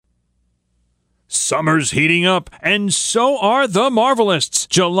Summer's heating up, and so are the Marvelists.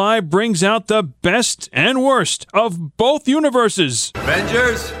 July brings out the best and worst of both universes.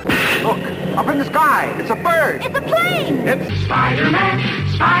 Avengers! Look, up in the sky, it's a bird. It's a plane. It's Spider-Man,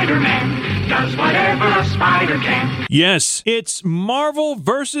 Spider-Man, does whatever a spider can. Yes, it's Marvel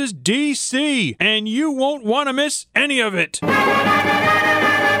versus DC, and you won't want to miss any of it.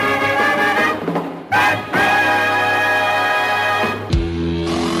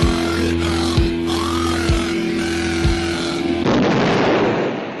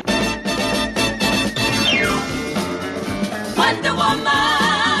 Wonder Woman,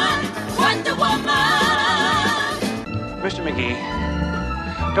 Wonder Woman. Mr. McGee,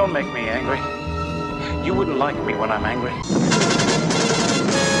 don't make me angry. You wouldn't like me when I'm angry.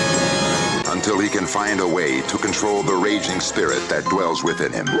 Until he can find a way to control the raging spirit that dwells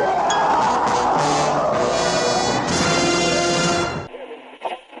within him.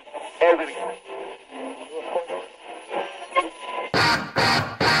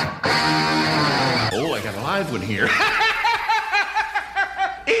 Oh, I got a live one here.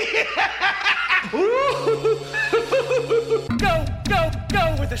 Go, go,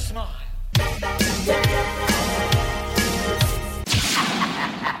 go with a smile.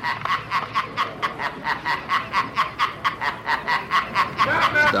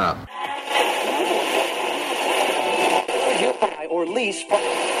 Stop. You buy or lease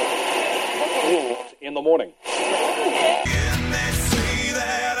in the morning.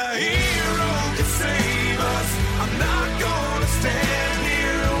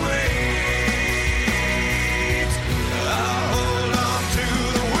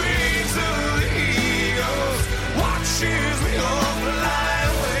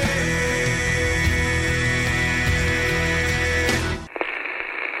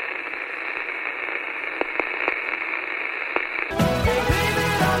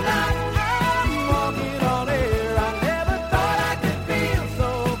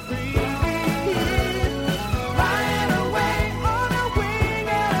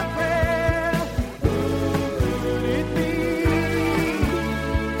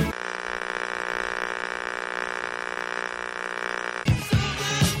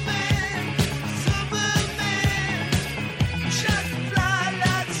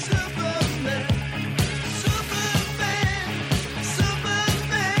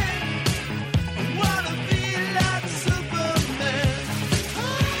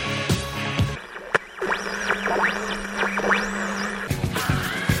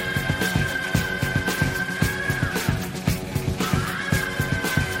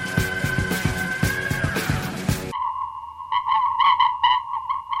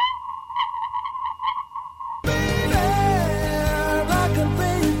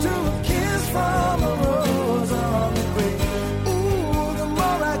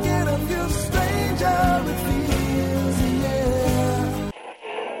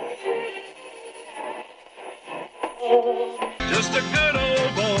 Just a good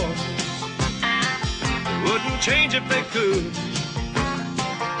old boy. Wouldn't change if they could.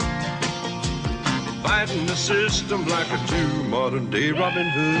 Fighting the system like a true modern day Robin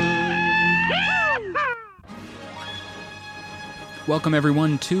Hood. Welcome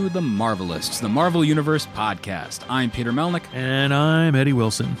everyone to the Marvelists, the Marvel Universe podcast. I'm Peter Melnick. And I'm Eddie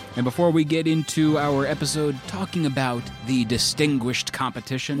Wilson. And before we get into our episode talking about the distinguished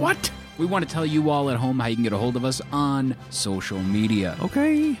competition... What? We want to tell you all at home how you can get a hold of us on social media.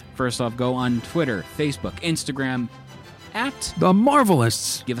 Okay. First off, go on Twitter, Facebook, Instagram, at The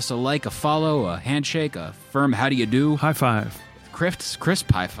Marvelists. Give us a like, a follow, a handshake, a firm how do you do. High five.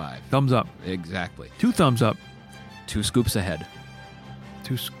 Crisp high five. Thumbs up. Exactly. 2 thumbs up. 2 scoops ahead.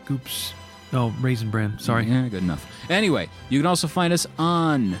 2 scoops. No, Raisin Bran. Sorry. Yeah, good enough. Anyway, you can also find us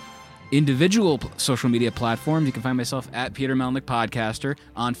on individual social media platforms. You can find myself at Peter Melnick Podcaster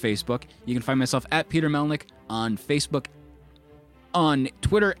on Facebook. You can find myself at Peter Melnick on Facebook, on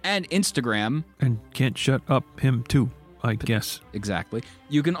Twitter and Instagram. And can't shut up him too, I guess. Exactly.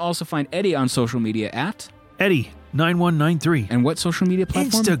 You can also find Eddie on social media at Eddie9193. And what social media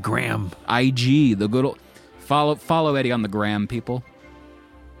platform? Instagram. IG, the good old... Follow Eddie on the gram, people.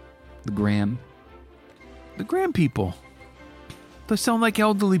 The gram. The gram people. They sound like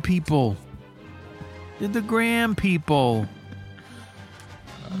elderly people. They're the gram people.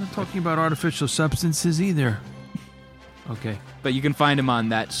 I'm not talking about artificial substances either. Okay. But you can find him on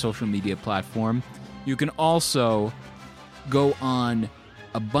that social media platform. You can also go on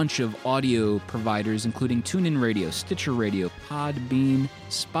a bunch of audio providers, including TuneIn Radio, Stitcher Radio, Podbean,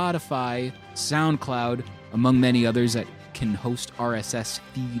 Spotify, SoundCloud, among many others that can host RSS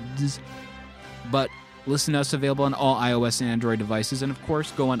feeds. But Listen to us, available on all iOS and Android devices. And, of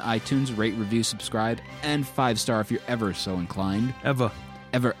course, go on iTunes, rate, review, subscribe, and 5-star if you're ever so inclined. Ever.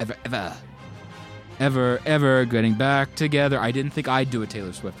 Ever getting back together. I didn't think I'd do a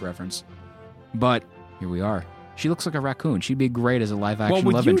Taylor Swift reference, but here we are. She looks like a raccoon. She'd be great as a live-action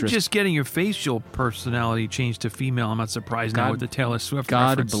love you interest. just getting your facial personality changed to female, I'm not surprised now with the Taylor Swift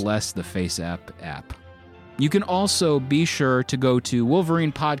reference. God bless the Face app. You can also be sure to go to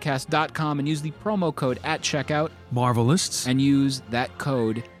WolverinePodcast.com and use the promo code at checkout. Marvelists. And use that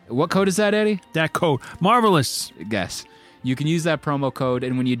code. What code is that, Eddie? That code. Marvelists. Guess. You can use that promo code,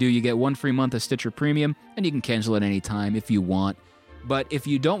 and when you do, you get 1 free month of Stitcher Premium, and you can cancel at any time if you want. But if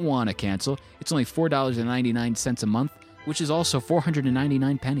you don't want to cancel, it's only $4.99 a month, which is also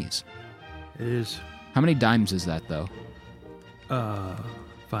 499 pennies. It is. How many dimes is that, though?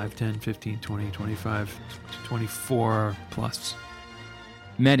 5, 10, 15, 20, 25, 24 plus.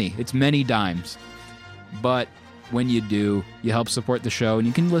 Many. It's many dimes. But when you do, you help support the show, and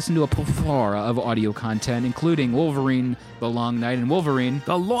you can listen to a plethora of audio content, including Wolverine, The Long Night, and Wolverine,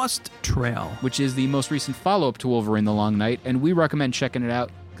 The Lost Trail, which is the most recent follow-up to Wolverine, The Long Night, and we recommend checking it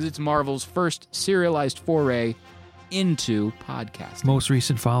out because it's Marvel's first serialized foray into podcasting. Most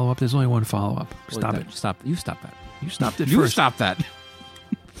recent follow-up? There's only one follow-up. Stop it. Stop. You stop that. You stopped it You first. stop that.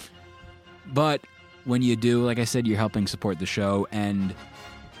 But when you do, like I said, you're helping support the show, and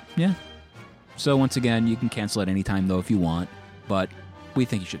yeah. So once again, you can cancel at any time, though, if you want, but we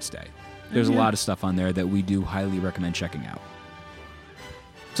think you should stay. There's a lot of stuff on there that we do highly recommend checking out.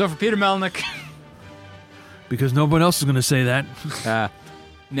 So for Peter Melnick... Because no one else is going to say that.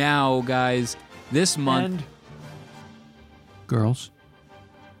 Now, guys, this month... And girls.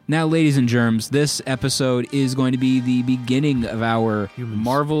 Now, ladies and germs, this episode is going to be the beginning of our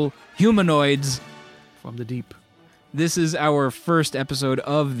Marvel Humanoids. From the deep. This is our first episode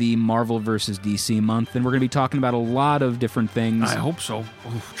of the Marvel vs. DC month, and we're going to be talking about a lot of different things. I hope so.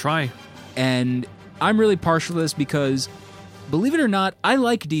 Try. And I'm really partial to this because, believe it or not, I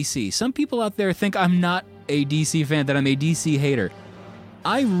like DC. Some people out there think I'm not a DC fan, that I'm a DC hater.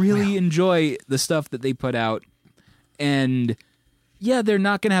 I really enjoy the stuff that they put out, and yeah, they're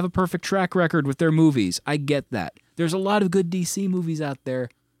not going to have a perfect track record with their movies. I get that. There's a lot of good DC movies out there,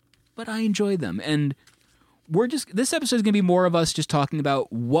 but I enjoy them, and this episode is going to be more of us just talking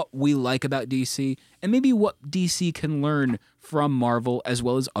about what we like about DC and maybe what DC can learn from Marvel as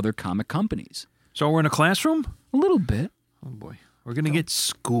well as other comic companies. So we're in a classroom? A little bit. Oh, boy. We're going to get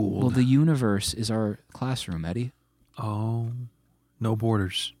schooled. Well, the universe is our classroom, Eddie. Oh, no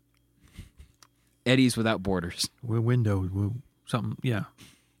borders. Eddie's without borders. We're windows. We're something. Yeah.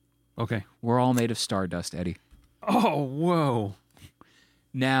 Okay. We're all made of stardust, Eddie. Oh, whoa.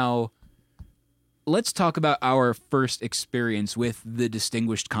 Now, let's talk about our first experience with the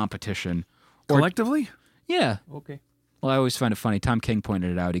distinguished competition. Collectively? Yeah. Okay. Well, I always find it funny. Tom King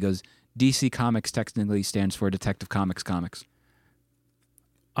pointed it out. He goes, DC Comics technically stands for Detective Comics Comics.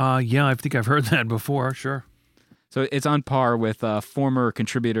 Yeah, I think I've heard that before. Sure. So it's on par with former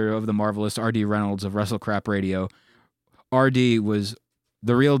contributor of the Marvelists, R.D. Reynolds of WrestleCrap Radio. R.D. was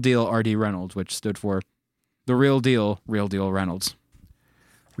the real deal R.D. Reynolds, which stood for the real deal Reynolds.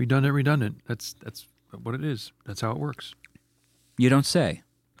 Redundant. That's what it is. That's how it works. You don't say.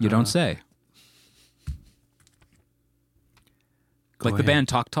 Don't say. Like the band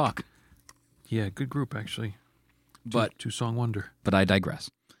Talk Talk. Yeah, good group, actually. But two-song wonder. But I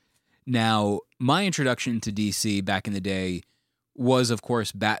digress. Now, my introduction to DC back in the day was, of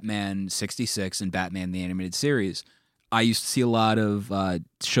course, Batman 66 and Batman the Animated Series. I used to see a lot of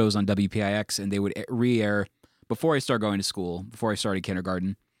shows on WPIX, and they would re-air, before I started going to school, before I started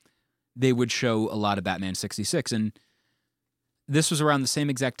kindergarten, they would show a lot of Batman 66. And this was around the same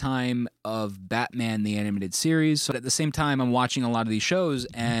exact time of Batman the Animated Series. So at the same time, I'm watching a lot of these shows,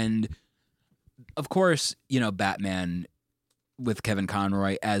 and of course, Batman with Kevin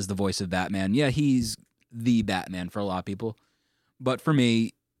Conroy as the voice of Batman. Yeah, he's the Batman for a lot of people. But for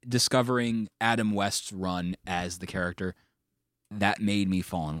me, discovering Adam West's run as the character, that made me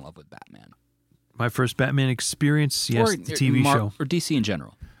fall in love with Batman. My first Batman experience, yes, the TV show. Or DC in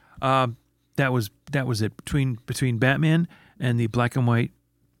general. That was it. Between Batman and the black and white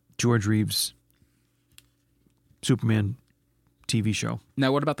George Reeves Superman TV show.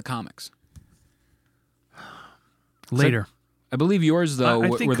 Now, what about the comics? Later. So, I believe yours, though,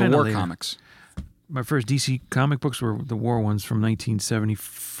 were the war later. comics. My first DC comic books were the war ones from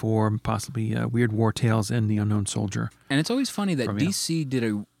 1974, possibly Weird War Tales and The Unknown Soldier. And it's always funny that DC did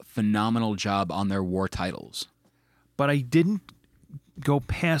a phenomenal job on their war titles. But I didn't go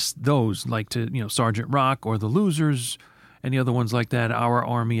past those, like to Sergeant Rock or The Losers, any other ones like that, Our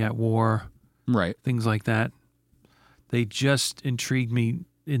Army at War. Right. things like that. They just intrigued me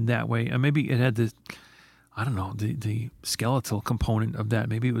in that way. And maybe it had the, I don't know, the skeletal component of that.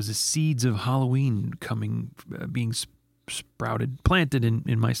 Maybe it was the seeds of Halloween being sprouted, planted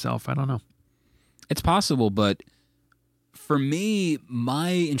in myself. I don't know. It's possible, but for me,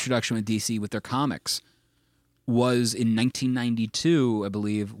 my introduction with DC with their comics was in 1992, I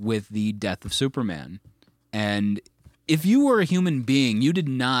believe, with the death of Superman. And if you were a human being, you did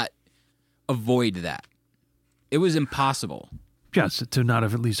not avoid that. It was impossible. Yes, to not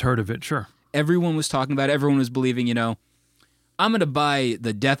have at least heard of it, sure. Everyone was talking about it. Everyone was believing, I'm going to buy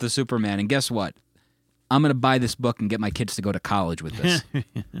the death of Superman, and guess what? I'm going to buy this book and get my kids to go to college with this.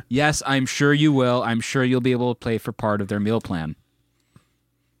 Yes, I'm sure you will. I'm sure you'll be able to pay for part of their meal plan.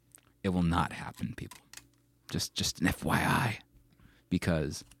 It will not happen, people. Just an FYI.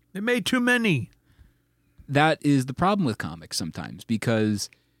 Because they made too many. That is the problem with comics sometimes, because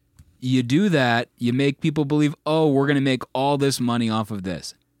you do that, you make people believe, oh, we're going to make all this money off of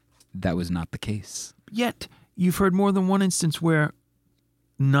this. That was not the case. Yet, you've heard more than one instance where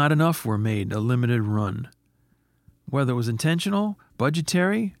not enough were made, a limited run. Whether it was intentional,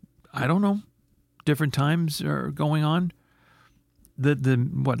 budgetary, I don't know. Different times are going on. The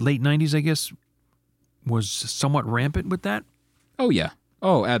late 90s, I guess, was somewhat rampant with that. Oh, yeah.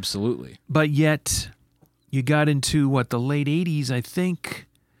 Oh, absolutely. But yet, you got into, the late 80s, I think,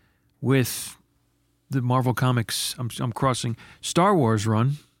 with the Marvel Comics, I'm crossing, Star Wars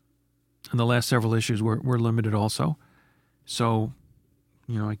run, and the last several issues were limited also. So,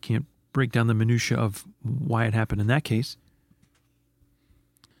 I can't break down the minutia of why it happened in that case.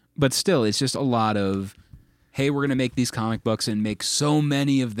 But still, it's just a lot of, hey, we're going to make these comic books and make so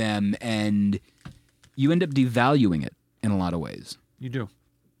many of them, and you end up devaluing it in a lot of ways. You do.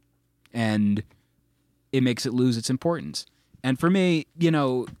 And it makes it lose its importance. And for me,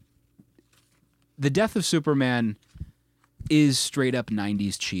 the death of Superman is straight up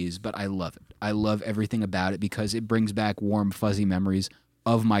 90s cheese, but I love it. I love everything about it because it brings back warm, fuzzy memories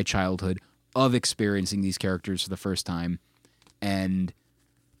of my childhood, of experiencing these characters for the first time. And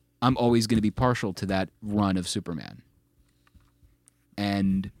I'm always going to be partial to that run of Superman.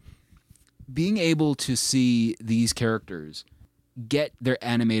 And being able to see these characters get their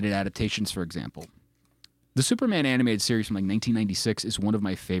animated adaptations, for example. The Superman animated series from 1996 is one of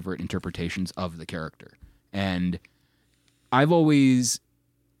my favorite interpretations of the character. And I've always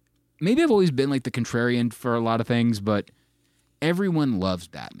been the contrarian for a lot of things, but everyone loves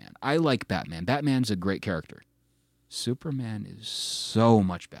Batman. I like Batman. Batman's a great character. Superman is so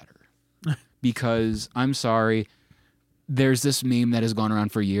much better. Because, I'm sorry, there's this meme that has gone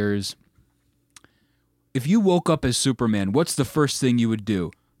around for years. If you woke up as Superman, what's the first thing you would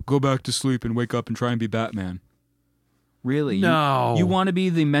do? Go back to sleep and wake up and try and be Batman. Really? No. You want to be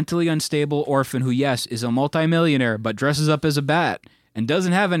the mentally unstable orphan who, yes, is a multimillionaire, but dresses up as a bat and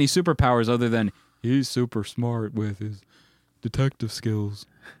doesn't have any superpowers other than he's super smart with his detective skills.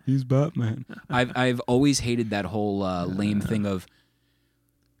 He's Batman. I've always hated that whole lame thing of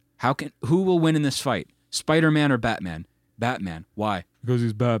who will win in this fight? Spider-Man or Batman? Batman. Why? Because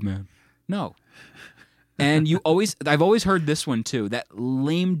he's Batman. No. And I've always heard this one too, that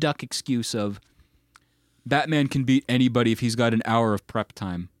lame duck excuse of Batman can beat anybody if he's got an hour of prep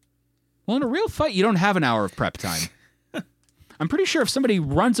time. Well, in a real fight, you don't have an hour of prep time. I'm pretty sure if somebody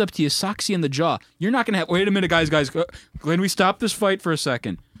runs up to you, socks you in the jaw, you're not going to have, wait a minute, guys, can we stop this fight for a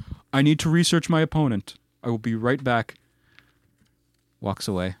second? I need to research my opponent. I will be right back. Walks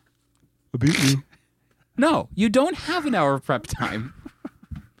away. I beat you. No, you don't have an hour of prep time.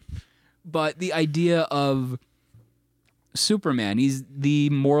 But the idea of Superman, he's the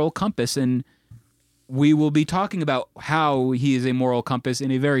moral compass, and we will be talking about how he is a moral compass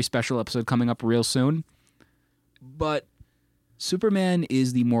in a very special episode coming up real soon. But Superman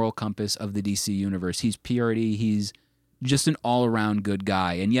is the moral compass of the DC universe. He's purity. He's just an all-around good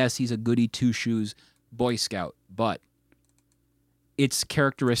guy. And yes, he's a goody two-shoes Boy Scout, but it's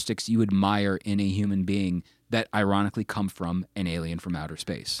characteristics you admire in a human being that ironically come from an alien from outer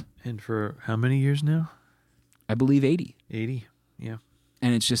space. And for how many years now? I believe 80. 80, yeah.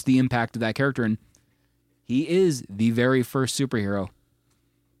 And it's just the impact of that character. And he is the very first superhero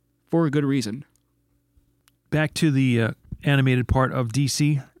for a good reason. Back to the animated part of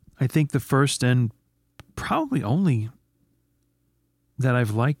DC, I think the first and probably only that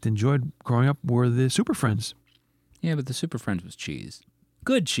I've enjoyed growing up were the Super Friends. Yeah, but the Super Friends was cheese.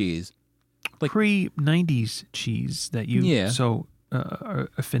 Good cheese. Like pre-90s cheese that you have an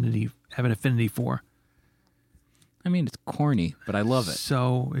affinity for. I mean, it's corny, but I love it.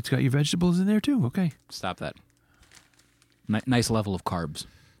 So it's got your vegetables in there too. Okay. Stop that. Nice level of carbs.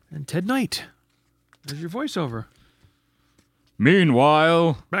 And Ted Knight. There's your voiceover.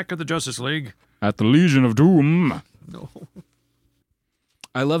 Meanwhile, Back at the Justice League. at the Legion of Doom. No.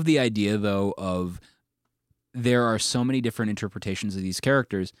 I love the idea, though, of there are so many different interpretations of these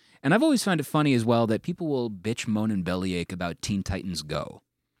characters. And I've always found it funny as well that people will bitch, moan, and bellyache about Teen Titans Go.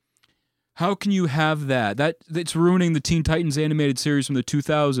 How can you have that? That's ruining the Teen Titans animated series from the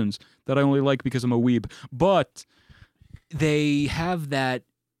 2000s that I only like because I'm a weeb. But they have that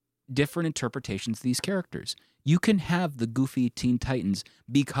different interpretations of these characters. You can have the goofy Teen Titans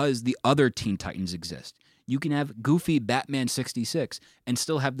because the other Teen Titans exist. You can have goofy Batman 66 and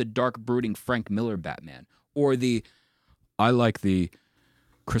still have the dark, brooding Frank Miller Batman. Or I like the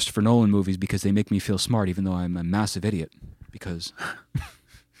Christopher Nolan movies because they make me feel smart even though I'm a massive idiot. Because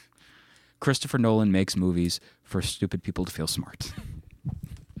Christopher Nolan makes movies for stupid people to feel smart.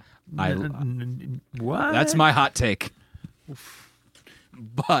 What? That's my hot take.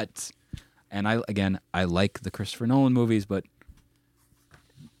 But, and I like the Christopher Nolan movies, but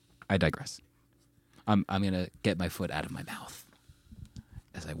I digress. I'm going to get my foot out of my mouth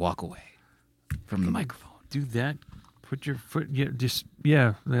as I walk away from the microphone. Do that. Put your foot. Yeah,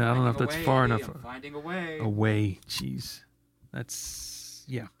 I don't know if that's far enough. I'm finding a way. Away. Jeez. That's,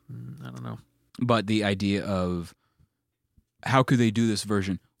 yeah. I don't know. But the idea of how could they do this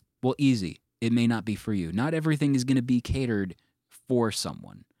version? Well, easy. It may not be for you. Not everything is going to be catered for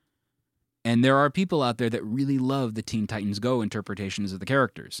someone. And there are people out there that really love the Teen Titans Go interpretations of the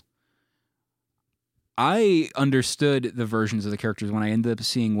characters. I understood the versions of the characters when I ended up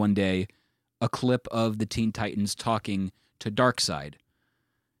seeing one day a clip of the Teen Titans talking to Darkseid.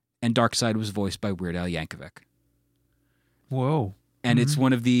 And Darkseid was voiced by Weird Al Yankovic. Whoa. And it's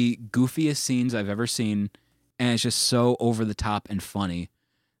one of the goofiest scenes I've ever seen. And it's just so over the top and funny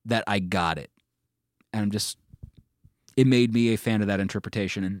that I got it. And it made me a fan of that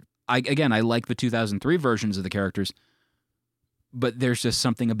interpretation. And I like the 2003 versions of the characters, but there's just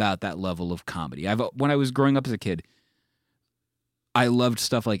something about that level of comedy. When I was growing up as a kid, I loved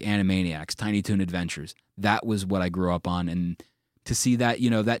stuff like Animaniacs, Tiny Toon Adventures. That was what I grew up on. And to see that,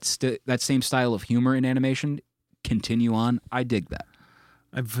 that same style of humor in animation continue on, I dig that.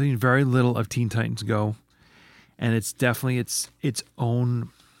 I've seen very little of Teen Titans Go, and it's definitely its own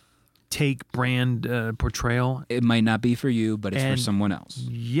take, brand, portrayal. It might not be for you, but it's for someone else.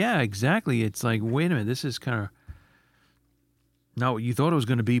 Yeah, exactly. It's like, wait a minute, this is kind of not what you thought it was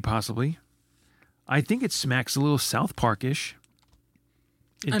going to be, possibly. I think it smacks a little South Park-ish.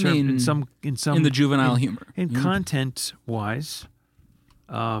 In the juvenile humor. In content-wise,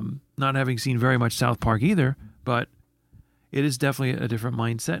 not having seen very much South Park either, but it is definitely a different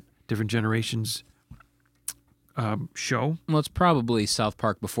mindset, different generations show. Well, it's probably South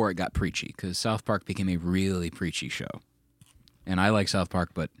Park before it got preachy, because South Park became a really preachy show. And I like South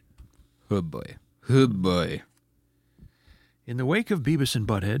Park, but oh boy. In the wake of Beavis and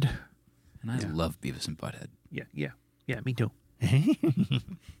Butthead. And I love Beavis and Butthead. Yeah, me too. It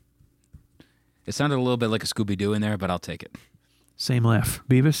sounded a little bit like a Scooby-Doo in there, but I'll take it. Same laugh.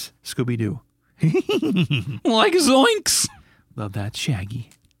 Beavis, Scooby-Doo. Like zoinks! Love that, Shaggy.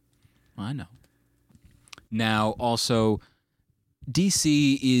 I know. Now, also,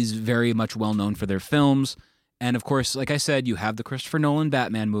 DC is very much well known for their films. And, of course, like I said, you have the Christopher Nolan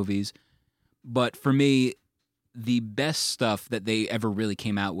Batman movies. But for me, the best stuff that they ever really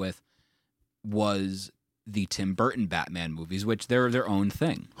came out with was the Tim Burton Batman movies, which they're their own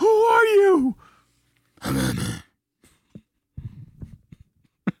thing. Who are you?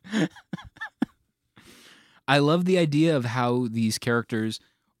 I love the idea of how these characters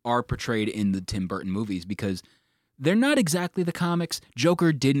are portrayed in the Tim Burton movies because they're not exactly the comics.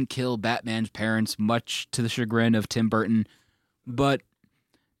 Joker didn't kill Batman's parents, much to the chagrin of Tim Burton, but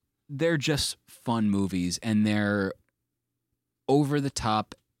they're just fun movies, and they're over the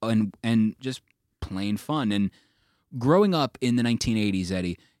top and just plain fun. And growing up in the 1980s,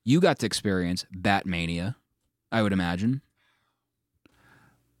 Eddie, you got to experience Batmania, I would imagine.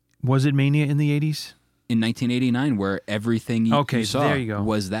 Was it Mania in the 80s? In 1989, where everything you saw there you go.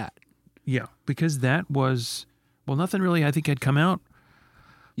 Was that. Yeah, because that was, well, nothing really, I think, had come out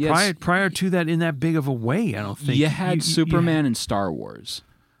prior to that in that big of a way, I don't think. You had Superman and Star Wars.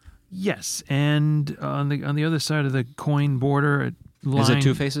 Yes, and on the other side of the coin border line, is it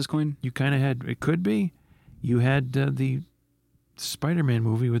Two Faces coin? You kind of had, it could be, you had the Spider-Man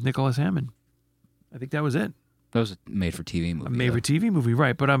movie with Nicholas Hammond. I think that was it. That was a made-for-TV movie. A made-for-TV movie,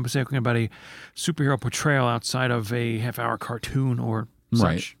 right. But I'm talking about a superhero portrayal outside of a half-hour cartoon or such.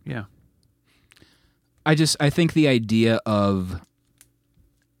 Right. Yeah. I think the idea of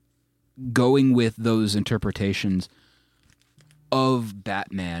going with those interpretations of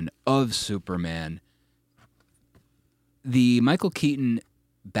Batman, of Superman. The Michael Keaton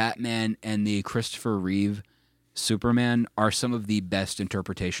Batman and the Christopher Reeve Superman are some of the best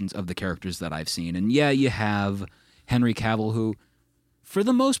interpretations of the characters that I've seen. And yeah, you have Henry Cavill, who, for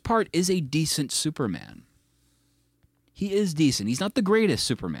the most part, is a decent Superman. He is decent. He's not the greatest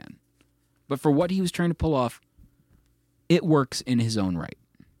Superman. But for what he was trying to pull off, it works in his own right.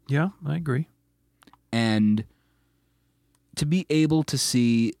 Yeah, I agree. And to be able to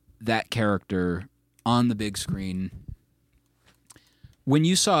see that character on the big screen, when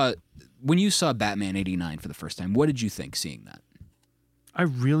you saw Batman '89 for the first time, what did you think seeing that? I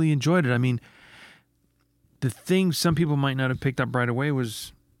really enjoyed it. I mean, the thing some people might not have picked up right away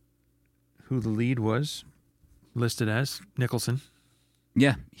was who the lead was, listed as Nicholson.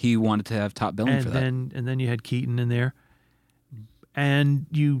 Yeah, he wanted to have top billing for that. And then you had Keaton in there. And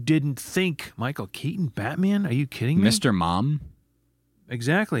you didn't think, Michael Keaton, Batman? Are you kidding me? Mr. Mom?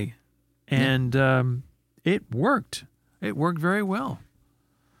 Exactly. And it worked. It worked very well.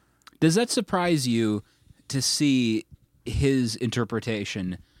 Does that surprise you to see his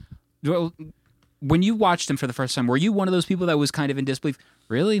interpretation? Well, when you watched him for the first time, were you one of those people that was kind of in disbelief?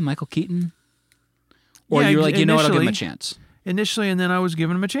 Really? Michael Keaton? Or you were like, you know what, I'll give him a chance? Initially, and then I was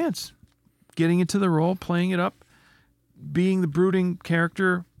giving him a chance. Getting into the role, playing it up, being the brooding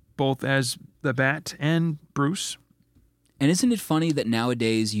character, both as the Bat and Bruce. And isn't it funny that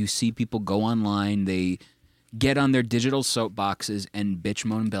nowadays you see people go online, they get on their digital soapboxes and bitch,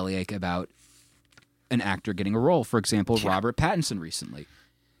 moan, and bellyache about an actor getting a role. For example, Robert Pattinson recently.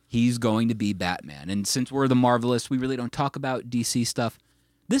 He's going to be Batman. And since we're the Marvelists, we really don't talk about DC stuff.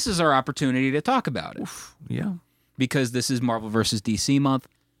 This is our opportunity to talk about it. Oof, yeah. Because this is Marvel versus DC month.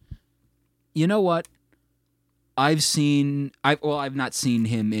 You know what? I've not seen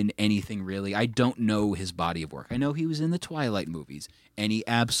him in anything really. I don't know his body of work. I know he was in the Twilight movies, and he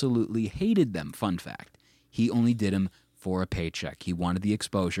absolutely hated them. Fun fact. He only did them for a paycheck. He wanted the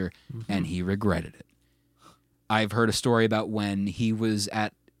exposure, and he regretted it. I've heard a story about when he was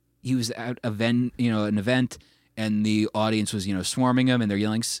at an event, and the audience was, swarming him, and they're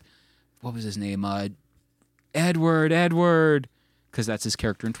yelling, what was his name? Edward, because that's his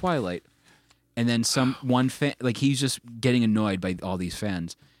character in Twilight. And then one fan, like, he's just getting annoyed by all these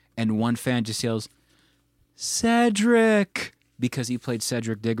fans, and one fan just yells, Cedric, because he played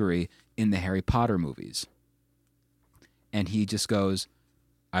Cedric Diggory in the Harry Potter movies. And he just goes,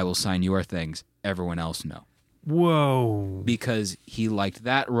 I will sign your things. Everyone else no. Whoa. Because he liked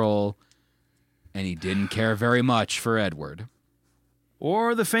that role, and he didn't care very much for Edward.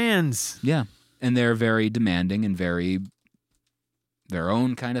 Or the fans. Yeah. And they're very demanding and very their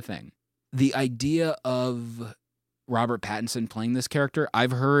own kind of thing. The idea of Robert Pattinson playing this character,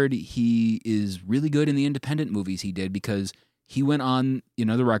 I've heard he is really good in the independent movies he did, because he went on,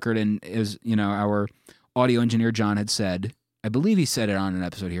 the record, and as, our audio engineer John had said, I believe he said it on an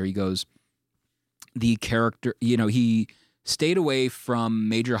episode here, he goes, the character, he stayed away from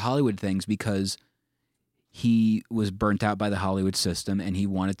major Hollywood things because he was burnt out by the Hollywood system, and he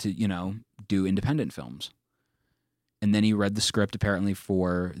wanted to, do independent films. And then he read the script apparently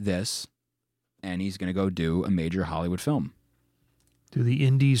for this, and he's going to go do a major Hollywood film. Do the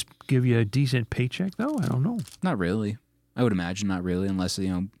indies give you a decent paycheck, though? I don't know. Not really. I would imagine not really, unless,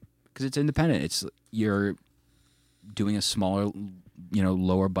 because it's independent. You're doing a smaller,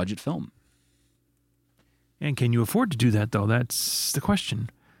 lower budget film. And can you afford to do that, though? That's the question,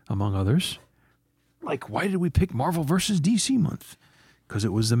 among others. Like, why did we pick Marvel versus DC month? Because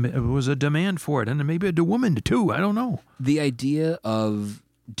it was a demand for it, and maybe a woman too. I don't know. The idea of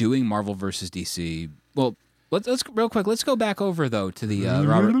doing Marvel versus DC. Well, let's real quick. Let's go back over though to the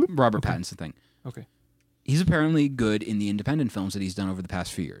Robert Pattinson thing. Okay. He's apparently good in the independent films that he's done over the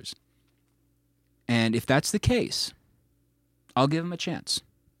past few years. And if that's the case, I'll give him a chance.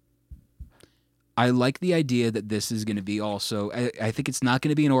 I like the idea that this is going to be also, I think it's not going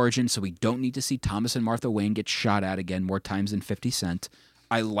to be an origin, so we don't need to see Thomas and Martha Wayne get shot at again more times than 50 Cent.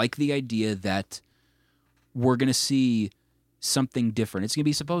 I like the idea that we're going to see something different. It's going to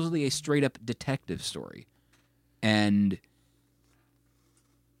be supposedly a straight-up detective story. And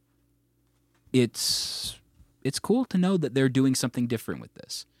it's cool to know that they're doing something different with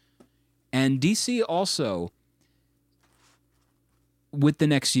this. And DC also, with the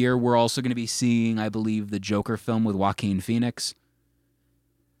next year, we're also going to be seeing, I believe, the Joker film with Joaquin Phoenix.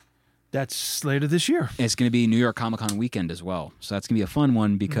 That's later this year. It's going to be New York Comic Con weekend as well. So that's going to be a fun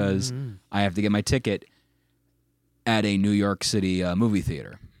one, because I have to get my ticket at a New York City movie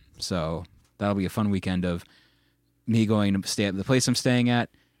theater. So that'll be a fun weekend of me going to stay at the place I'm staying at,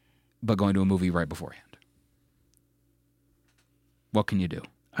 but going to a movie right beforehand. What can you do?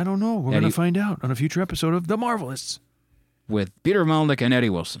 I don't know. We're going to find out on a future episode of The Marvelists. With Peter Melnick and Eddie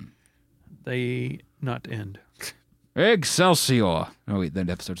Wilson. They not end. Excelsior. Oh, wait, that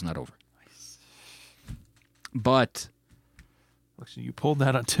episode's not over. But... You pulled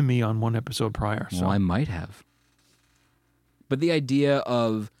that up to me on one episode prior. So. Well, I might have. But the idea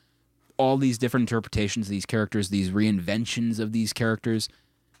of all these different interpretations of these characters, these reinventions of these characters,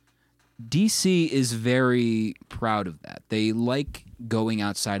 DC is very proud of that. They like going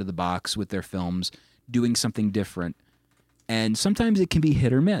outside of the box with their films, doing something different. And sometimes it can be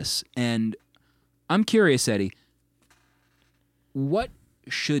hit or miss. And I'm curious, Eddie, what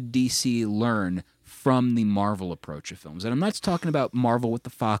should DC learn from the Marvel approach of films? And I'm not talking about Marvel with the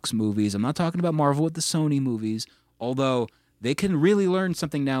Fox movies. I'm not talking about Marvel with the Sony movies, although they can really learn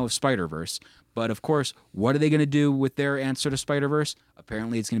something now with Spider-Verse. But, of course, what are they going to do with their answer to Spider-Verse?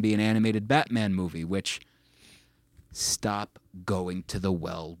 Apparently it's going to be an animated Batman movie, which... Stop going to the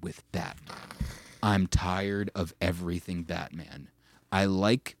well with Batman. I'm tired of everything Batman. I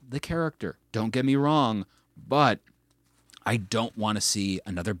like the character, don't get me wrong, but I don't want to see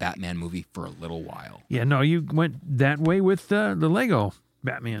another Batman movie for a little while. Yeah, no, you went that way with the Lego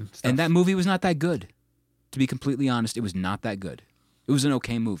Batman stuff. And that movie was not that good. To be completely honest, it was not that good. It was an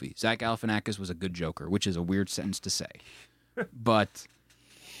okay movie. Zach Galifianakis was a good Joker, which is a weird sentence to say. But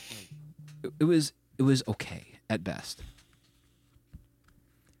it was okay at best.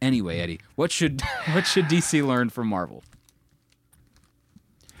 Anyway, Eddie, what should DC learn from Marvel?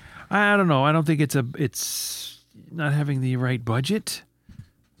 I don't know. I don't think it's not having the right budget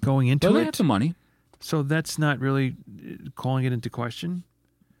going into Well, it. they have the money. So that's not really calling it into question.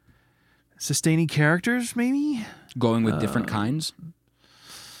 Sustaining characters, maybe? Going with different kinds?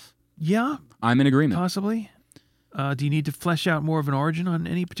 Yeah. I'm in agreement. Possibly. Do you need to flesh out more of an origin on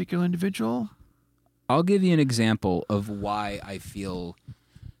any particular individual? I'll give you an example of why I feel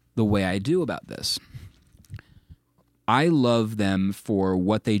the way I do about this. I love them for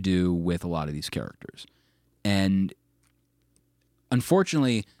what they do with a lot of these characters. And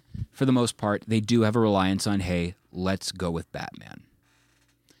unfortunately, for the most part, they do have a reliance on, hey, let's go with Batman.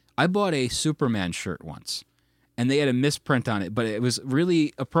 I bought a Superman shirt once, and they had a misprint on it, but it was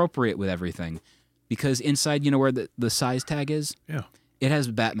really appropriate with everything because inside, you know where the size tag is? Yeah. It has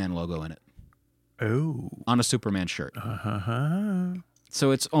the Batman logo in it. Oh. On a Superman shirt. Uh-huh.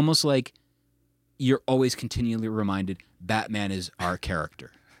 So it's almost like you're always continually reminded Batman is our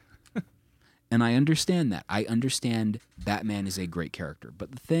character. And I understand that. I understand Batman is a great character.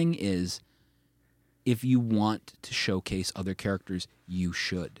 But the thing is, if you want to showcase other characters, you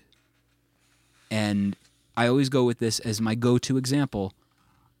should. And I always go with this as my go-to example.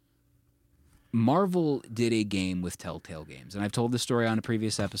 Marvel did a game with Telltale Games. And I've told this story on a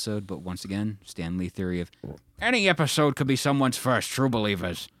previous episode, but once again, Stan Lee theory of any episode could be someone's first, true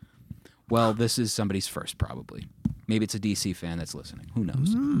believers. Well, this is somebody's first, probably. Maybe it's a DC fan that's listening. Who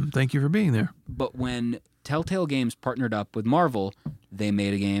knows? Thank you for being there. But when Telltale Games partnered up with Marvel, they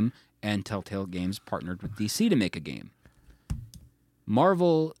made a game, and Telltale Games partnered with DC to make a game.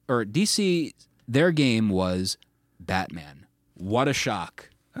 Marvel, or DC, their game was Batman. What a shock.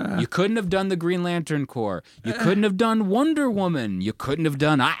 You couldn't have done the Green Lantern Corps. You couldn't have done Wonder Woman. You couldn't have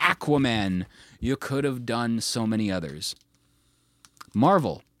done Aquaman. You could have done so many others.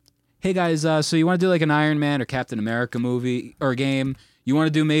 Marvel. Hey guys, so you want to do like an Iron Man or Captain America movie or game? You want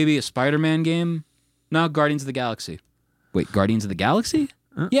to do maybe a Spider-Man game? No, Guardians of the Galaxy. Wait, Guardians of the Galaxy?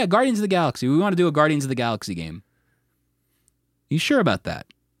 Yeah, Guardians of the Galaxy. We want to do a Guardians of the Galaxy game. You sure about that?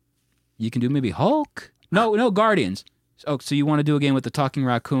 You can do maybe Hulk? No, Guardians. Oh, so you want to do a game with the talking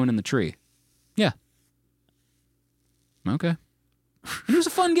raccoon and the tree? Yeah. Okay. It was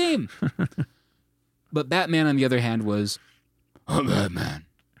a fun game. But Batman, on the other hand, was Batman.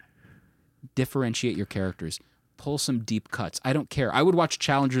 Differentiate your characters. Pull some deep cuts. I don't care. I would watch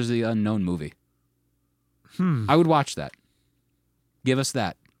Challengers of the Unknown movie. I would watch that. Give us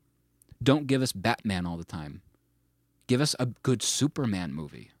that. Don't give us Batman all the time. Give us a good Superman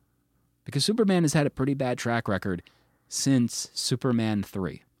movie. Because Superman has had a pretty bad track record since Superman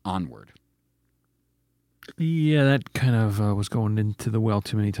 3 onward. Yeah, that kind of was going into the well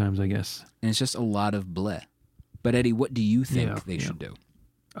too many times, I guess. And it's just a lot of bleh. But Eddie, what do you think they should do?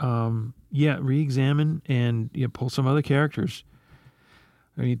 Re-examine and pull some other characters.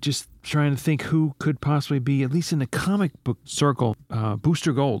 I mean, just trying to think who could possibly be, at least in the comic book circle,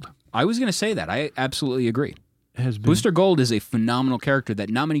 Booster Gold. I was going to say that. I absolutely agree. Has been Booster Gold is a phenomenal character that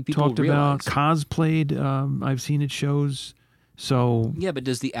not many people talked realize. about, cosplayed. I've seen it shows. So yeah, but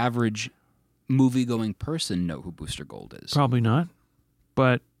does the average movie-going person know who Booster Gold is? Probably not.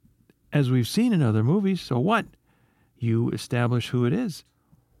 But as we've seen in other movies, so what? you establish who it is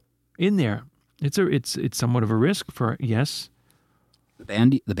in there. It's somewhat of a risk for yes. The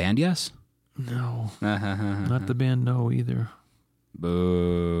band, yes. No, not the band. No, either.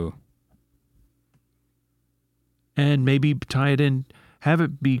 Boo. And maybe tie it in, have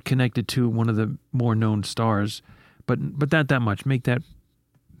it be connected to one of the more known stars, but not that much. Make that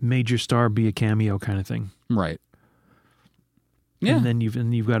major star be a cameo kind of thing. Right. Yeah. And then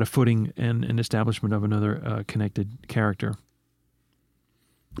you've got a footing and an establishment of another connected character.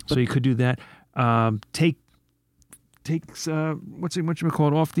 So you could do that. Take what's it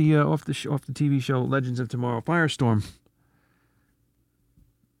called off the TV show Legends of Tomorrow, Firestorm.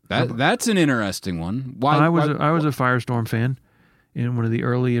 That's an interesting one. Why? I was a Firestorm fan in one of the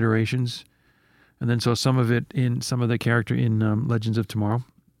early iterations, and then saw some of the character in Legends of Tomorrow.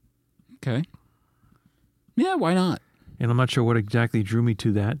 Okay. Yeah, why not? And I'm not sure what exactly drew me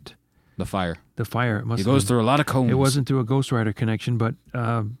to that. The fire. It must. He goes through a lot of combs. It wasn't through a Ghost Rider connection, but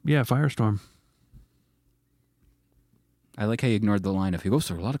yeah, Firestorm. I like how you ignored the line of he goes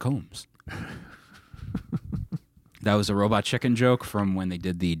through a lot of combs. That was a Robot Chicken joke from when they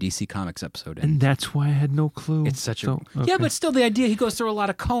did the DC Comics episode. And that's why I had no clue. It's such okay. Yeah, but still the idea he goes through a lot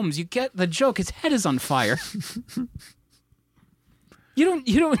of combs. You get the joke. His head is on fire. You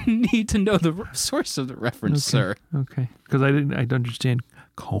don't need to know the source of the reference, sir. Okay. Because I'd understand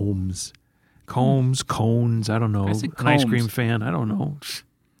combs. Cones, I don't know. An ice cream fan, I don't know.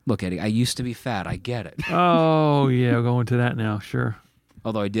 Look, Eddie, I used to be fat. I get it. Oh, yeah, going to that now, sure.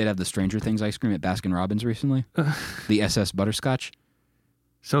 Although I did have the Stranger Things ice cream at Baskin-Robbins recently. The SS Butterscotch.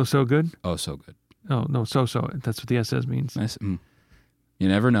 So good? Oh, so good. Oh, no, so. That's what the SS means. You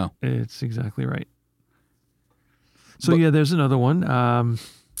never know. It's exactly right. So, yeah, there's another one. I'm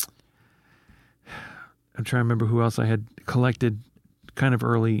trying to remember who else I had collected kind of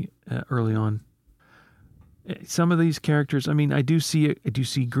early on. Some of these characters, I mean, I do see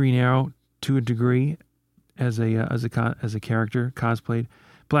Green Arrow to a degree as a character cosplayed.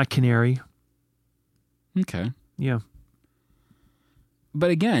 Black Canary. Okay. Yeah. But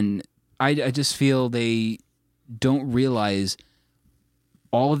again, I just feel they don't realize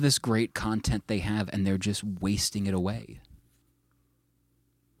all of this great content they have, and they're just wasting it away.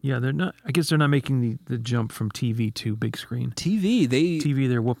 Yeah, they're not. I guess they're not making the jump from TV to big screen. TV,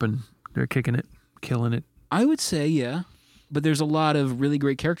 they're whooping. They're kicking it, killing it. I would say, yeah. But there's a lot of really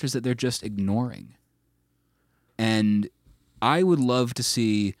great characters that they're just ignoring. And I would love to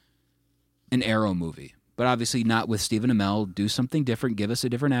see an Arrow movie. But obviously not with Stephen Amell. Do something different. Give us a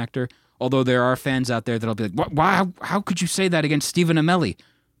different actor. Although there are fans out there that'll be like, why? How could you say that against Stephen Amell?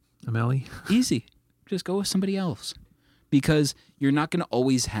 Amell? Easy. Just go with somebody else. Because you're not going to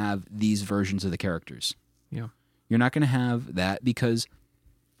always have these versions of the characters. Yeah. You're not going to have that because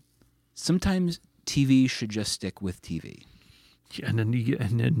sometimes TV should just stick with TV. Yeah, and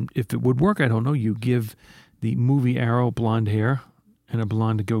then if it would work, I don't know, you give the movie Arrow blonde hair and a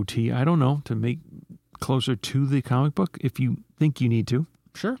blonde goatee, I don't know, to make closer to the comic book if you think you need to.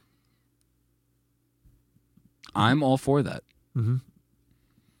 Sure. I'm all for that. Mm-hmm.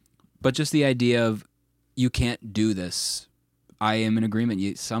 But just the idea of you can't do this, I am in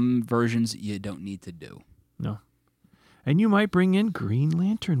agreement. Some versions you don't need to do. No. And you might bring in Green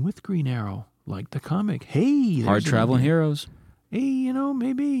Lantern with Green Arrow, like the comic. Hey, hard traveling heroes. Hey,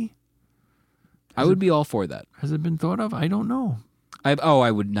 maybe. I would be all for that. Has it been thought of? I don't know. I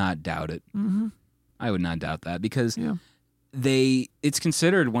would not doubt it. Mm-hmm. I would not doubt that because it's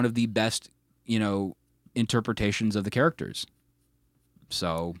considered one of the best, interpretations of the characters.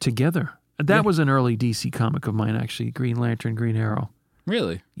 So together. That was an early DC comic of mine, actually. Green Lantern, Green Arrow.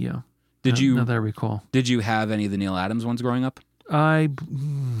 Really? Yeah. Now that I recall. Did you have any of the Neil Adams ones growing up?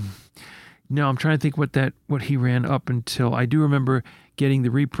 No, I'm trying to think what he ran up until. I do remember getting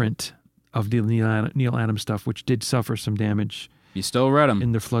the reprint of the Neil Adams stuff, which did suffer some damage. You still read them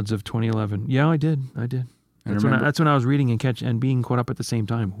in the floods of 2011. Yeah, I did. That's when I was reading and being caught up at the same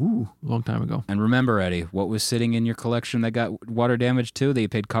time. Ooh, a long time ago. And remember, Eddie, what was sitting in your collection that got water damage too? That you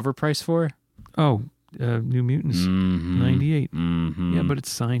paid cover price for? Oh, New Mutants, 98. Mm-hmm. Yeah, but it's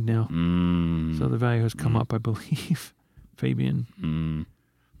signed now, so the value has come up, I believe. Fabian.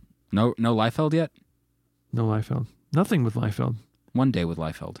 No Liefeld yet? No Liefeld. Nothing with Liefeld. One Day with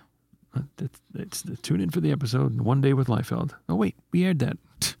Liefeld. It's tune in for the episode. One Day with Liefeld. Oh wait, we aired that.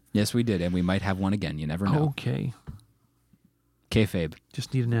 Yes, we did, and we might have one again. You never know. Okay. Kayfabe.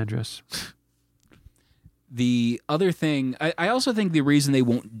 Just need an address. The other thing, I also think the reason they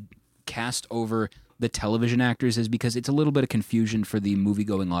won't cast over the television actors is because it's a little bit of confusion for the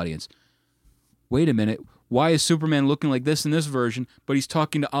movie-going audience. Wait a minute, why is Superman looking like this in this version, but he's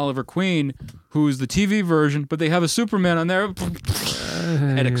talking to Oliver Queen, who's the TV version, but they have a Superman on there.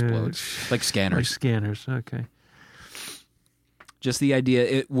 Head explodes. Like scanners. Like scanners, okay. Just the idea,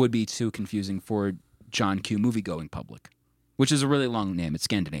 it would be too confusing for John Q movie-going public, which is a really long name. It's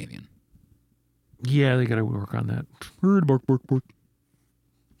Scandinavian. Yeah, they got to work on that.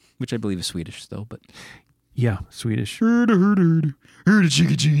 Which I believe is Swedish still, but... Yeah, Swedish. In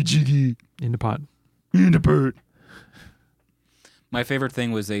In the pot. the pot. My favorite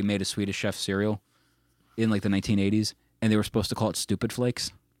thing was they made a Swedish Chef cereal in like the 1980s, and they were supposed to call it Stupid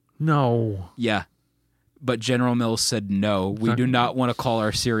Flakes. No. Yeah. But General Mills said, no, we do not want to call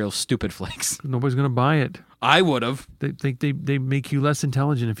our cereal Stupid Flakes. Nobody's going to buy it. I would have. They make you less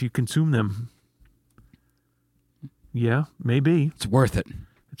intelligent if you consume them. Yeah, maybe. It's worth it.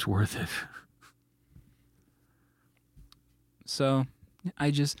 It's worth it. So,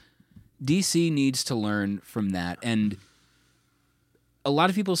 DC needs to learn from that. And a lot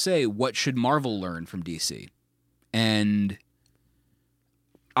of people say, what should Marvel learn from DC? And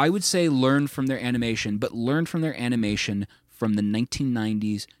I would say learn from their animation, but learn from their animation from the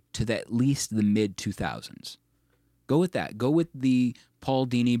 1990s to at least the mid-2000s. Go with that. Go with the Paul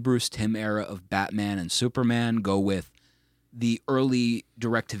Dini, Bruce Timm era of Batman and Superman. Go with the early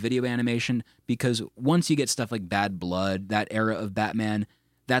direct-to-video animation, because once you get stuff like Bad Blood, that era of Batman,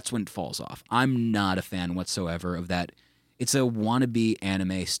 that's when it falls off. I'm not a fan whatsoever of that. It's a wannabe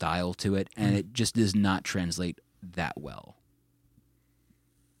anime style to it, and it just does not translate that well.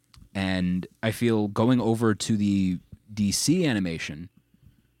 And I feel going over to the DC animation,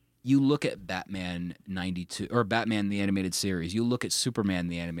 you look at Batman 92, or Batman the Animated Series, you look at Superman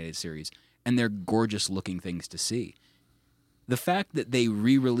the Animated Series, and they're gorgeous-looking things to see. The fact that they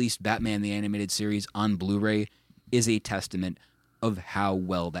re-released Batman the Animated Series on Blu-ray is a testament of how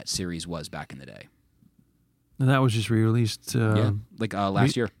well that series was back in the day. And that was just re-released.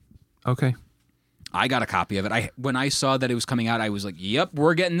 Last year. Okay. I got a copy of it. When I saw that it was coming out, I was like, yep,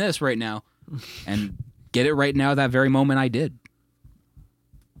 we're getting this right now. And get it right now that very moment I did.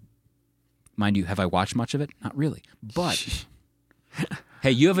 Mind you, have I watched much of it? Not really. But,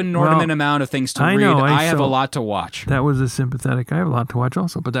 hey, you have an inordinate amount of things to read. I have a lot to watch. That was a sympathetic... I have a lot to watch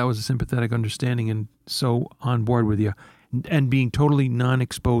also, but that was a sympathetic understanding and so on board with you. And being totally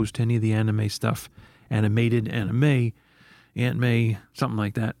non-exposed to any of the anime stuff. Animated, anime, Aunt May, something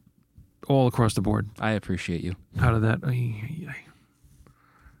like that. All across the board. I appreciate you. Out of that,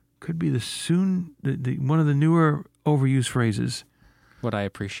 could be the one of the newer overused phrases. What, I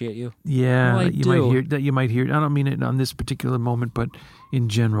appreciate you? Yeah, well, you might hear. I don't mean it on this particular moment, but in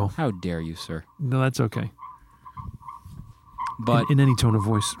general. How dare you, sir? No, that's okay. But in any tone of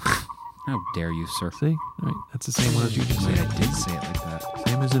voice. How dare you, sir? See, all right, that's the same one as you just said. I did say it like that.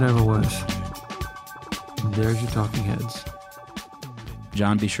 Same as it ever was. And there's your talking heads.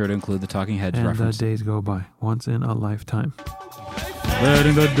 John, be sure to include the Talking Heads and reference. The days go by. Once in a lifetime.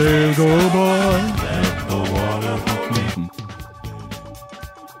 Letting the days go by.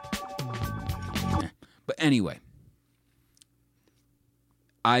 But anyway,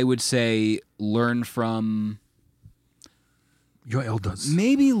 I would say learn from... Your elders.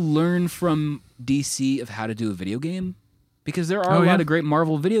 Maybe learn from DC of how to do a video game. Because there are a lot of great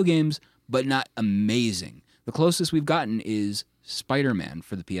Marvel video games, but not amazing. The closest we've gotten is Spider-Man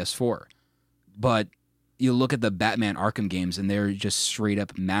for the PS4. But you look at the Batman Arkham games, and they're just straight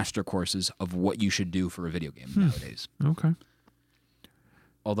up master courses of what you should do for a video game nowadays. Okay.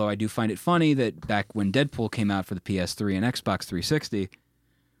 Although I do find it funny that back when Deadpool came out for the PS3 and Xbox 360,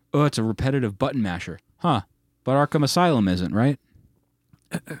 it's a repetitive button masher. Huh. But Arkham Asylum isn't, right?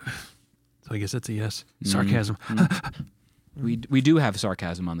 So I guess that's a yes. Sarcasm. We do have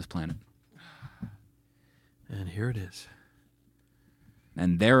sarcasm on this planet. And here it is.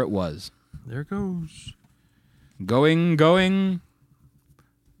 And there it was. There it goes. Going.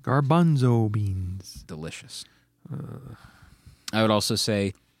 Garbanzo beans. Delicious. I would also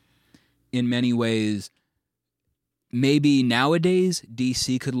say, in many ways, maybe nowadays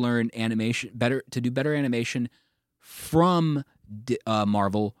DC could learn animation to do better animation from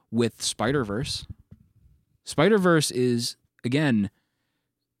Marvel with Spider-Verse. Spider-Verse is, again,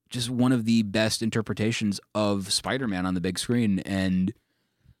 just one of the best interpretations of Spider-Man on the big screen, and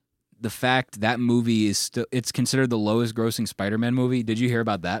the fact that movie is still, it's considered the lowest grossing Spider-Man movie. Did you hear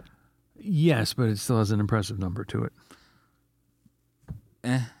about that? Yes, but it still has an impressive number to it.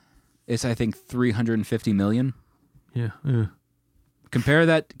 It's, I think, 350 million. Yeah. Compare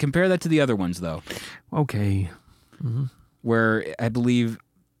that to the other ones, though. Okay. Mm-hmm. Where I believe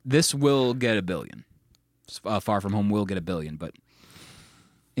this will get $1 billion. Far From Home will get $1 billion, but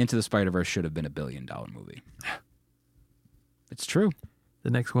Into the Spider-Verse should have been $1 billion movie. It's true.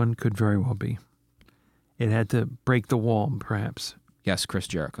 The next one could very well be. It had to break the wall, perhaps. Yes, Chris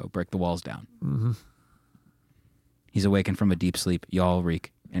Jericho. Break the walls down. Mm-hmm. He's awakened from a deep sleep. Y'all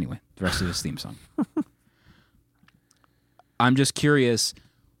reek. Anyway, the rest of his theme song. I'm just curious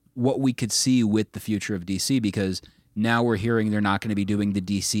what we could see with the future of DC, because now we're hearing they're not going to be doing the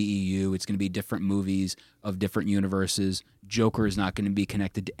DCEU. It's going to be different movies of different universes. Joker is not going to be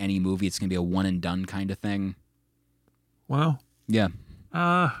connected to any movie. It's going to be a one-and-done kind of thing. Wow. Yeah.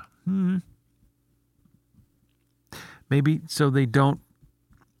 Maybe so they don't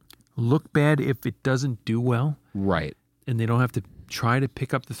look bad if it doesn't do well. Right. And they don't have to try to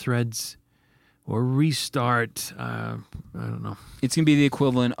pick up the threads or restart. I don't know. It's going to be the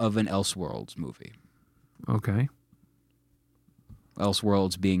equivalent of an Elseworlds movie. Okay.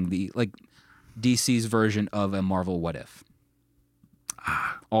 Elseworlds being the DC's version of a Marvel What If.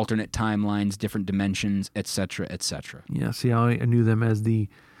 Alternate timelines, different dimensions, etc., etc. Yeah, see, I knew them as the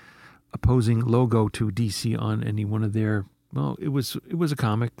opposing logo to DC on any one of their. Well, it was a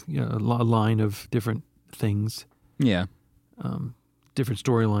comic, a line of different things. Yeah. Different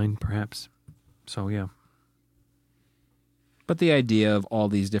storyline, perhaps. So yeah. But the idea of all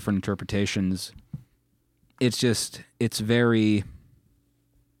these different interpretations, it's very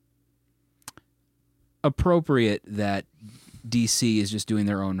appropriate that DC is just doing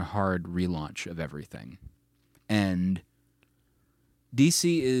their own hard relaunch of everything. And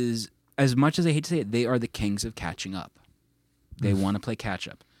DC is, as much as I hate to say it, they are the kings of catching up. They want to play catch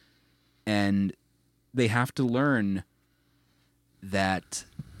up. And they have to learn that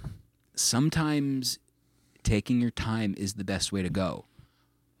sometimes taking your time is the best way to go.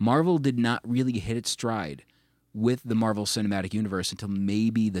 Marvel did not really hit its stride with the Marvel Cinematic Universe until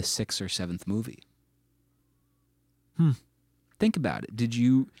maybe the 6th or 7th movie. Think about it. Did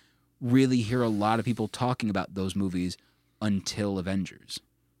you really hear a lot of people talking about those movies until Avengers?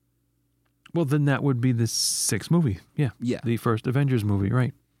 Well, then that would be the 6th movie. Yeah. Yeah. The first Avengers movie,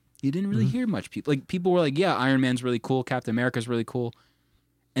 right. You didn't really hear much. People were like, yeah, Iron Man's really cool, Captain America's really cool.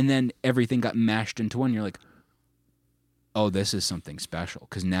 And then everything got mashed into one. You're like, oh, this is something special.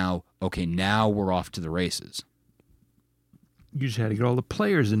 Because now we're off to the races. You just had to get all the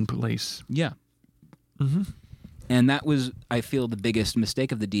players in place. Yeah. Mm-hmm. And that was, I feel, the biggest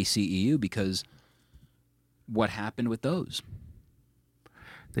mistake of the DCEU, because what happened with those?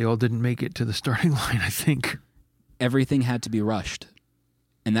 They all didn't make it to the starting line, I think. Everything had to be rushed.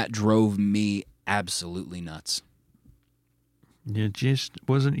 And that drove me absolutely nuts. It just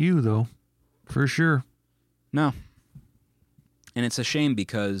wasn't you, though. For sure. No. And it's a shame,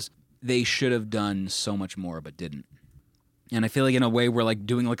 because they should have done so much more, but didn't. And I feel like in a way we're like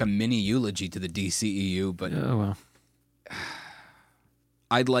doing like a mini eulogy to the DCEU, but oh well.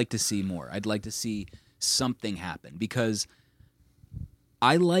 I'd like to see more. I'd like to see something happen, because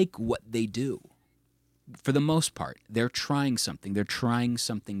I like what they do. For the most part, they're trying something. They're trying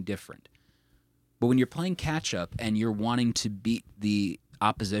something different. But when you're playing catch up and you're wanting to beat the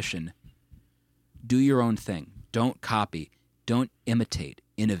opposition, do your own thing. Don't copy. Don't imitate.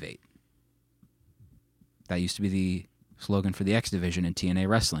 Innovate. That used to be the slogan for the X Division in TNA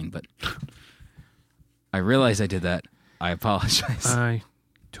Wrestling, but I realize I did that. I apologize. I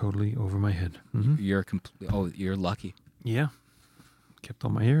totally over my head. Mm-hmm. You're lucky. Yeah. Kept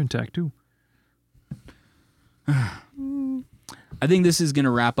all my hair intact, too. I think this is going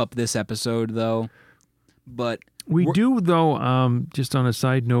to wrap up this episode, though. But we do, though, just on a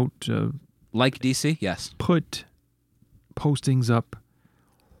side note. Like DC? Yes. Put postings up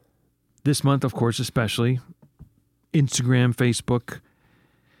this month, of course, especially. Instagram, Facebook,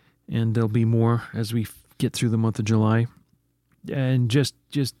 and there'll be more as we get through the month of July. And just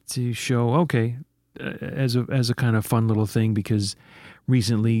to show, okay, as a kind of fun little thing, because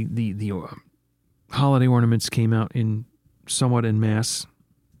recently the holiday ornaments came out somewhat en masse,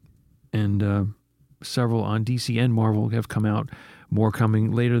 and several on DC and Marvel have come out. More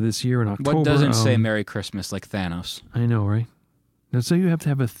coming later this year in October. What doesn't say Merry Christmas like Thanos? I know, right? And so you have to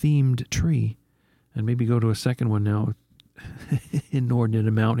have a themed tree, and maybe go to a second one now. Inordinate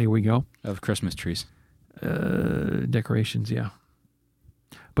amount. Here we go. Of Christmas trees. Decorations, yeah.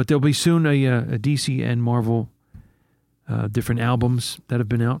 But there'll be soon a DC and Marvel different albums that have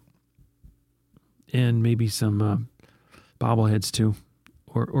been out, and maybe some bobbleheads too,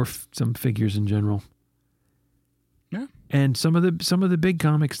 or some figures in general. Yeah. And some of the big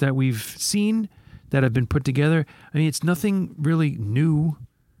comics that we've seen that have been put together. I mean, it's nothing really new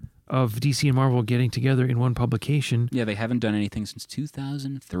of DC and Marvel getting together in one publication. Yeah, they haven't done anything since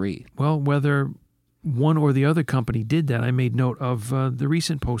 2003. Well, whether one or the other company did that, I made note of the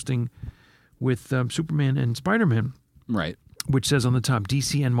recent posting with Superman and Spider-Man. Right. Which says on the top,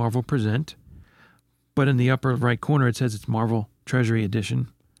 DC and Marvel present. But in the upper right corner, it says it's Marvel Treasury Edition,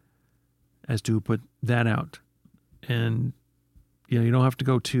 as to put that out. And, you don't have to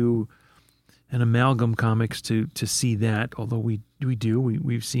go to an Amalgam Comics to see that, although we do.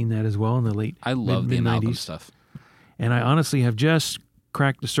 We've seen that as well in the late I love the Amalgam mid-90s. stuff. And I honestly have just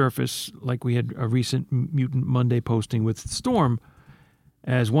cracked the surface, like we had a recent Mutant Monday posting with Storm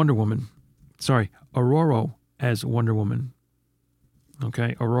as Wonder Woman. Sorry, Aurora as Wonder Woman.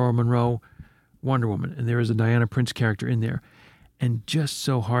 Okay, Aurora Monroe, Wonder Woman. And there is a Diana Prince character in there. And just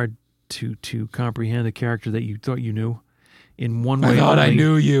so hard to comprehend a character that you thought you knew in one way. I thought only. I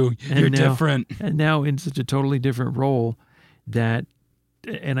knew you. You're different. And now in such a totally different role that,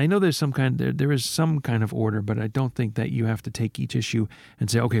 and I know there is some kind of order, but I don't think that you have to take each issue and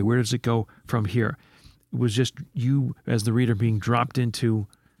say, okay, where does it go from here? It was just you as the reader being dropped into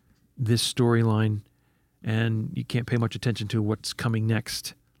this storyline, and you can't pay much attention to what's coming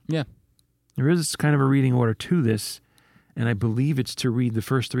next. Yeah. There is kind of a reading order to this, and I believe it's to read the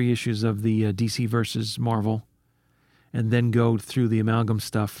first 3 issues of the DC versus Marvel, and then go through the Amalgam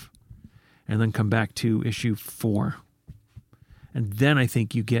stuff, and then come back to issue 4. And then I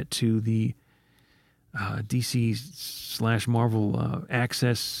think you get to the DC/Marvel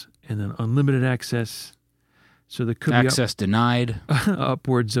access, and then unlimited access. So there could access denied.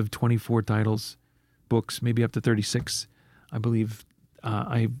 Upwards of 24 titles, books, maybe up to 36, I believe.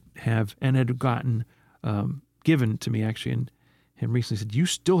 I have and had gotten given to me actually, and recently said, "You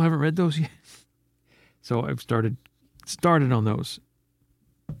still haven't read those yet?" So I've started on those.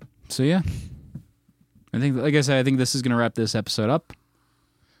 So yeah, I think, like I said, I think this is going to wrap this episode up.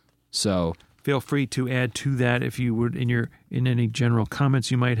 So feel free to add to that if you would in any general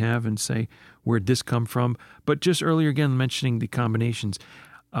comments you might have, and say where'd this come from. But just earlier again mentioning the combinations,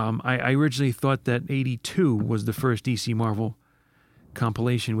 I originally thought that 82 was the first DC Marvel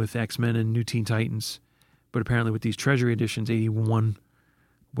compilation with X-Men and New Teen Titans, but apparently with these Treasury editions, 81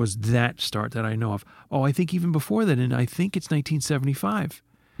 was that start that I know of. Oh, I think even before that, and I think it's 1975.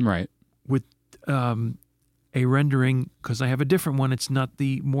 Right. With a rendering, because I have a different one. It's not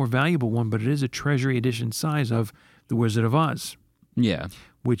the more valuable one, but it is a Treasury edition size of The Wizard of Oz. Yeah.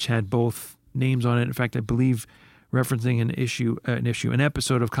 Which had both names on it. In fact, I believe referencing an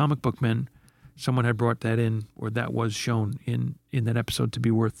episode of Comic Book Men, someone had brought that in, or that was shown in that episode to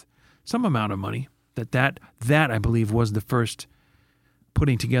be worth some amount of money. That I believe was the first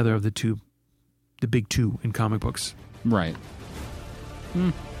putting together of the big two in comic books. Right.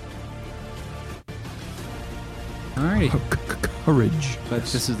 Alrighty. Courage. But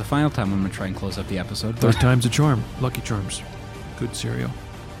this is the final time I'm going to try and close up the episode. Third time's a charm. Lucky Charms. Good cereal.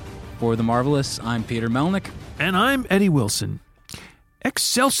 For the Marvelists, I'm Peter Melnick. And I'm Eddie Wilson.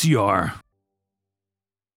 Excelsior!